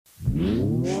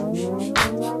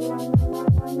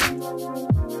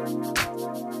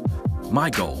My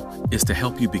goal is to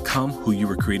help you become who you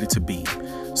were created to be,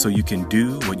 so you can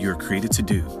do what you were created to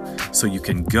do, so you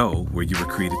can go where you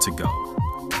were created to go.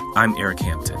 I'm Eric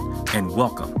Hampton, and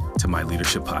welcome to my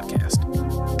Leadership Podcast.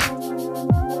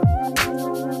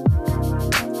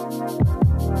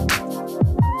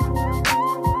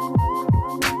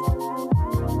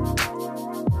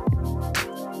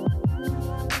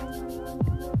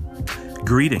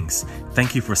 Greetings.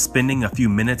 Thank you for spending a few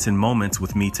minutes and moments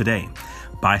with me today.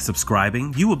 By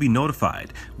subscribing, you will be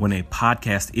notified when a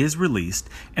podcast is released,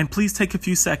 and please take a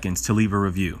few seconds to leave a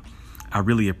review. I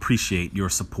really appreciate your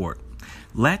support.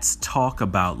 Let's talk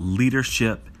about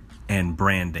leadership and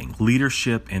branding.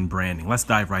 Leadership and branding. Let's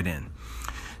dive right in.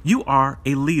 You are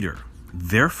a leader.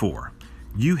 Therefore,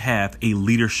 you have a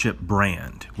leadership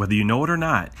brand. Whether you know it or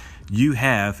not, you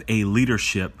have a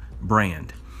leadership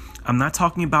brand. I'm not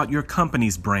talking about your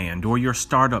company's brand or your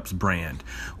startup's brand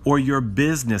or your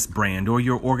business brand or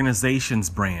your organization's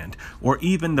brand or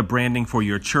even the branding for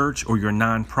your church or your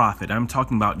nonprofit. I'm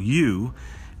talking about you,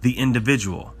 the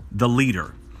individual, the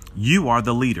leader. You are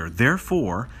the leader.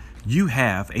 Therefore, you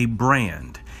have a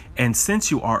brand. And since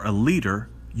you are a leader,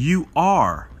 you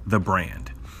are the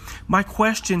brand. My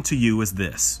question to you is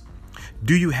this: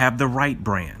 do you have the right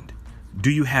brand? Do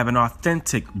you have an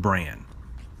authentic brand?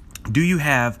 Do you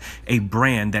have a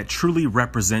brand that truly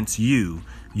represents you,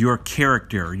 your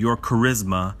character, your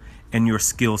charisma, and your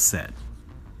skill set?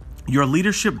 Your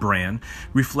leadership brand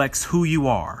reflects who you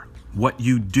are, what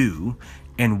you do,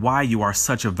 and why you are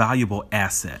such a valuable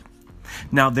asset.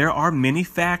 Now, there are many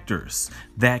factors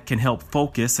that can help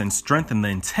focus and strengthen the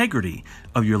integrity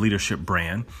of your leadership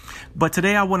brand. But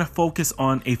today I want to focus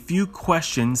on a few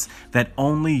questions that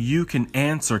only you can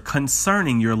answer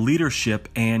concerning your leadership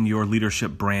and your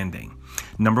leadership branding.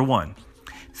 Number one,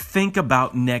 think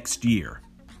about next year.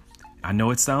 I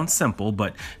know it sounds simple,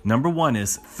 but number one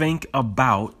is think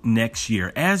about next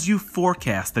year. As you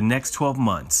forecast the next 12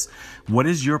 months, what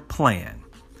is your plan?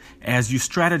 As you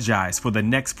strategize for the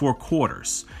next 4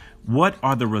 quarters, what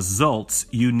are the results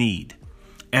you need?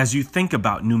 As you think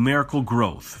about numerical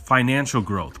growth, financial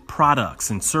growth,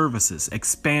 products and services,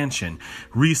 expansion,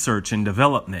 research and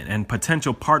development, and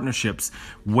potential partnerships,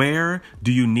 where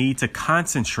do you need to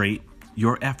concentrate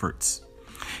your efforts?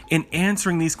 In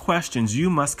answering these questions, you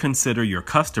must consider your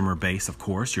customer base, of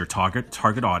course, your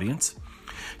target audience,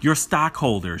 your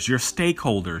stockholders, your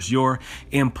stakeholders, your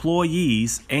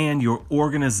employees, and your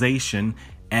organization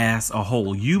as a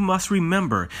whole. You must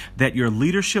remember that your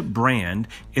leadership brand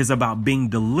is about being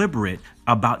deliberate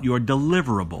about your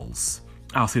deliverables.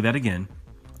 I'll say that again.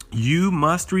 I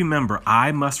must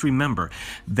remember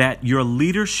that your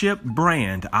leadership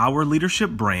brand, our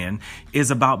leadership brand, is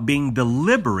about being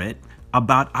deliberate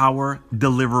about our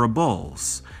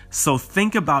deliverables. So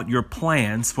think about your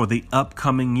plans for the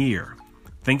upcoming year.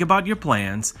 Think about your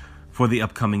plans for the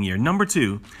upcoming year. Number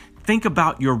 2, think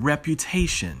about your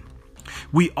reputation.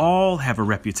 We all have a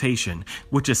reputation,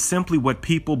 which is simply what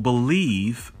people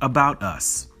believe about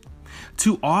us.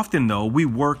 Too often, though, we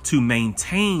work to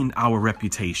maintain our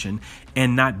reputation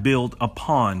and not build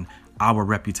upon our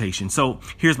reputation. So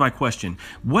here's my question.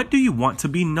 What do you want to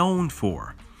be known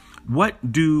for?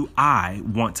 What do I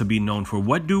want to be known for?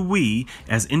 What do we,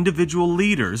 as individual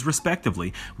leaders,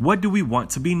 respectively, what do we want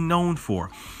to be known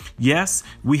for? Yes,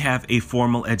 we have a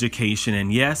formal education,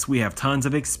 and yes, we have tons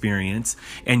of experience,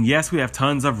 and yes, we have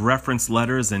tons of reference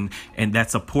letters and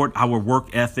that support our work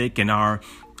ethic and our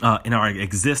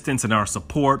existence and our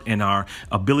support and our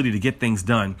ability to get things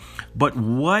done. But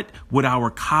what would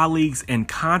our colleagues and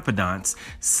confidants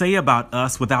say about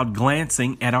us without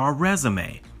glancing at our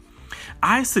resume?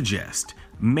 I suggest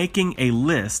making a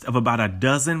list of about a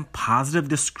dozen positive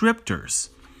descriptors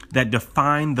that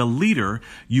define the leader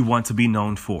you want to be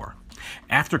known for.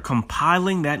 After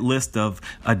compiling that list of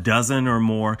a dozen or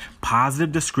more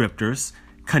positive descriptors,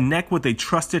 connect with a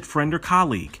trusted friend or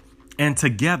colleague, and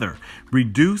together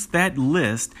reduce that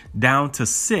list down to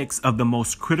 6 of the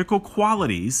most critical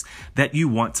qualities that you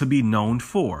want to be known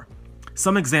for.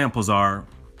 Some examples are,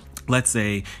 let's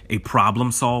say, a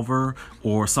problem solver,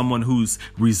 or someone who's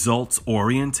results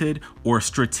oriented, or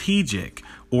strategic,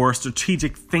 or a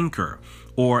strategic thinker,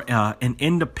 or an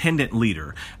independent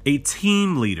leader, a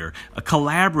team leader, a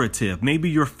collaborative. Maybe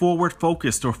you're forward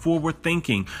focused or forward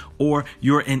thinking, or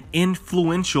you're an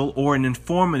influential or an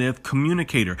informative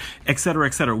communicator, etc.,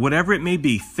 etc. Whatever it may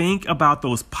be, think about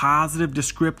those positive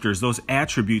descriptors, those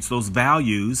attributes, those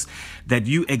values that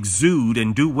you exude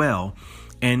and do well.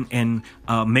 And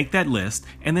make that list,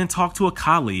 and then talk to a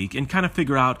colleague and kind of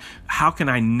figure out, how can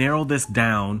I narrow this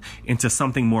down into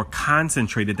something more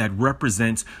concentrated that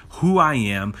represents who I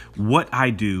am, what I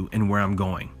do, and where I'm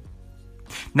going.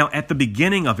 Now, at the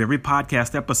beginning of every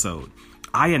podcast episode,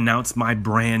 I announce my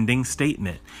branding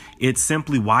statement. It's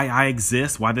simply why I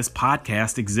exist, why this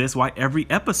podcast exists, why every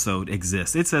episode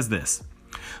exists. It says this: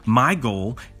 my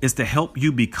goal is to help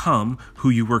you become who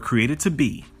you were created to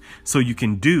be, so you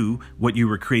can do what you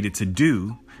were created to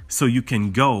do, so you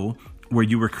can go where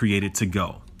you were created to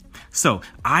go. So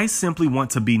I simply want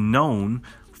to be known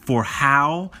for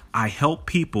how I help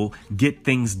people get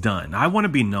things done. I want to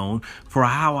be known for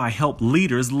how I help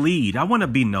leaders lead. I want to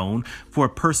be known for a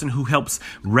person who helps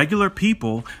regular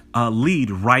people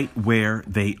lead right where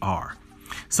they are.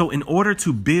 So in order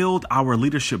to build our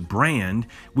leadership brand,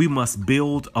 we must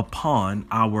build upon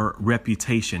our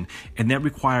reputation. And that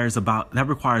requires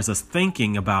us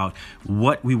thinking about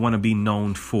what we want to be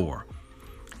known for.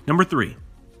 Number 3,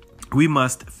 we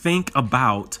must think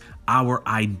about our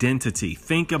identity.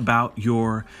 Think about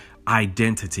your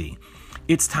identity.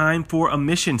 It's time for a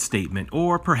mission statement,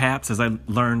 or perhaps, as I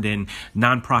learned in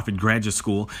nonprofit graduate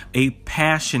school, a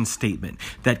passion statement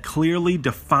that clearly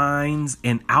defines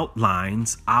and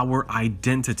outlines our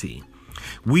identity.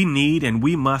 We need and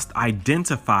we must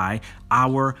identify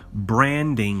our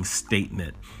branding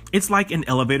statement. It's like an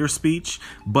elevator speech,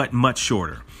 but much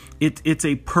shorter. It's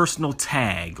a personal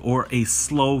tag or a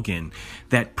slogan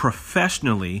that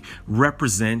professionally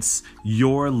represents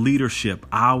your leadership,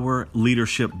 our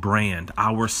leadership brand,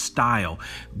 our style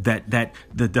that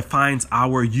defines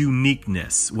our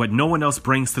uniqueness, what no one else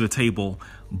brings to the table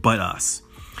but us.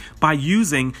 By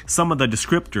using some of the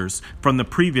descriptors from the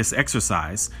previous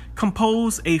exercise,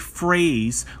 compose a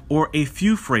phrase or a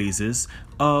few phrases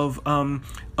of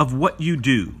what you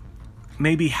do,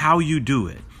 maybe how you do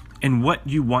it, and what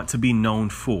you want to be known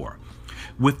for.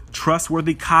 With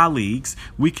trustworthy colleagues,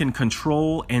 we can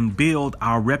control and build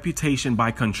our reputation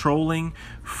by controlling,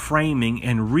 framing,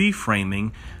 and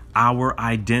reframing our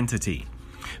identity.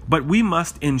 But we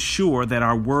must ensure that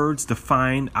our words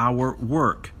define our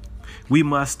work. We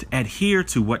must adhere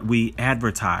to what we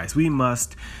advertise. We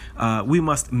must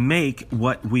make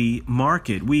what we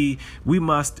market. We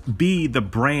must be the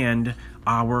brand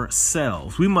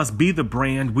ourselves. We must be the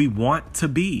brand we want to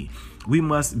be. We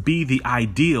must be the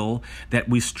ideal that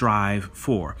we strive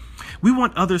for. We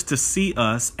want others to see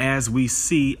us as we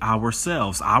see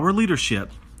ourselves. Our leadership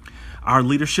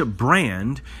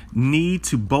brand need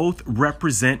to both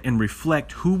represent and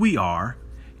reflect who we are,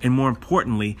 and more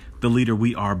importantly, the leader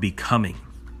we are becoming.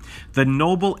 The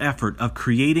noble effort of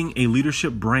creating a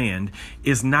leadership brand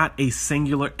is not a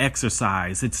singular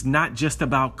exercise. It's not just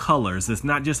about colors. It's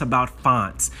not just about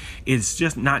fonts. It's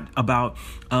just not about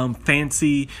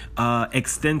fancy,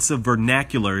 extensive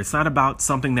vernacular. It's not about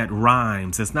something that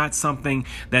rhymes. It's not something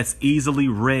that's easily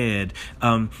read.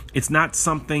 It's not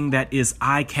something that is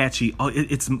eye-catchy.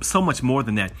 It's so much more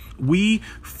than that. We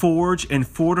forge and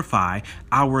fortify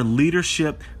our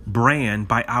leadership brand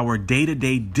by our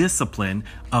day-to-day discipline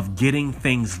of getting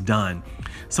things done.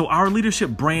 So our leadership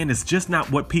brand is just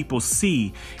not what people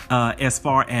see as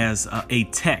far as a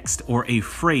text or a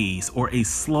phrase or a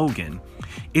slogan.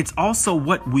 It's also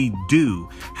what we do,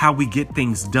 how we get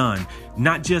things done,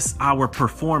 not just our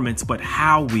performance, but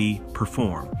how we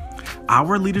perform.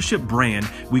 Our leadership brand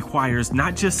requires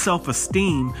not just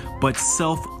self-esteem, but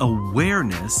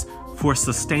self-awareness for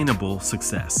sustainable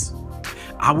success.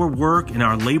 Our work and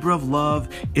our labor of love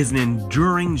is an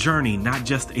enduring journey, not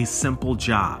just a simple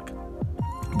jog.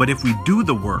 But if we do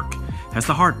the work, that's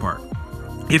the hard part.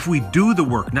 If we do the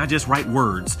work, not just write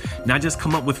words, not just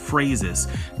come up with phrases,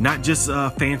 not just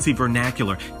fancy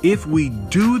vernacular. If we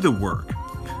do the work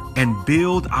and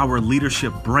build our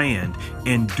leadership brand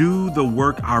and do the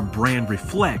work our brand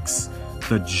reflects,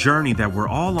 the journey that we're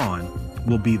all on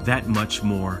will be that much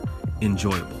more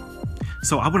enjoyable.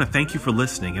 So I want to thank you for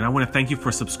listening, and I want to thank you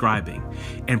for subscribing.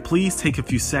 And please take a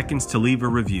few seconds to leave a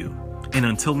review. And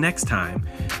until next time,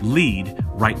 lead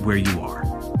right where you are.